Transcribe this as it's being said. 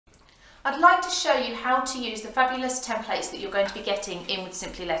I'd like to show you how to use the fabulous templates that you're going to be getting in with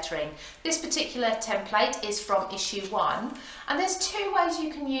Simply Lettering. This particular template is from issue 1, and there's 2 ways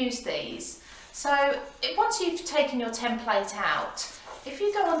you can use these. So once you've taken your template out, if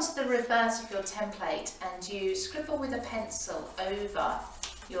you go onto the reverse of your template and you scribble with a pencil over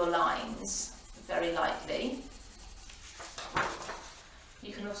your lines, very lightly,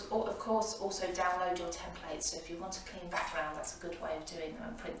 you can also, of course, also download your templates. So if you want a clean background, that's a good way of doing them,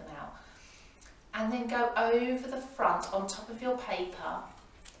 and print them out. And then go over the front on top of your paper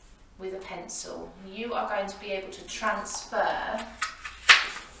with a pencil. You are going to be able to transfer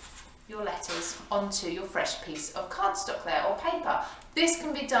your letters onto your fresh piece of cardstock there, or paper. This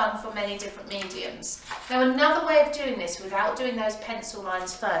can be done for many different mediums. Now, another way of doing this without doing those pencil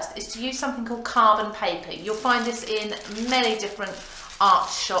lines first is to use something called carbon paper. You'll find this in many different art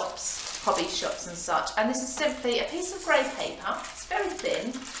shops, hobby shops and such. And this is simply a piece of grey paper. It's very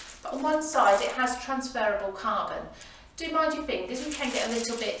thin, but on one side it has transferable carbon. Do mind your fingers, you can get a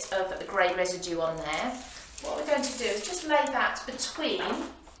little bit of grey residue on there. What we're going to do is just lay that between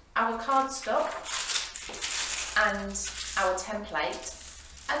our cardstock and our template,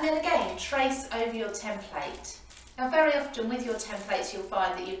 and then again trace over your template. Now, very often with your templates you'll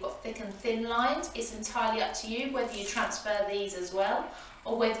find that you've got thick and thin lines. It's entirely up to you whether you transfer these as well,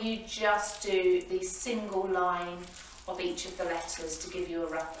 or whether you just do the single line of each of the letters to give you a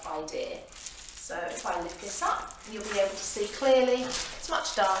rough idea. So if I lift this up, you'll be able to see clearly. It's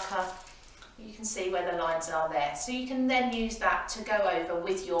much darker. You can see where the lines are there. So you can then use that to go over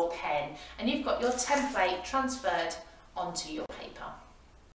with your pen, and you've got your template transferred onto your paper.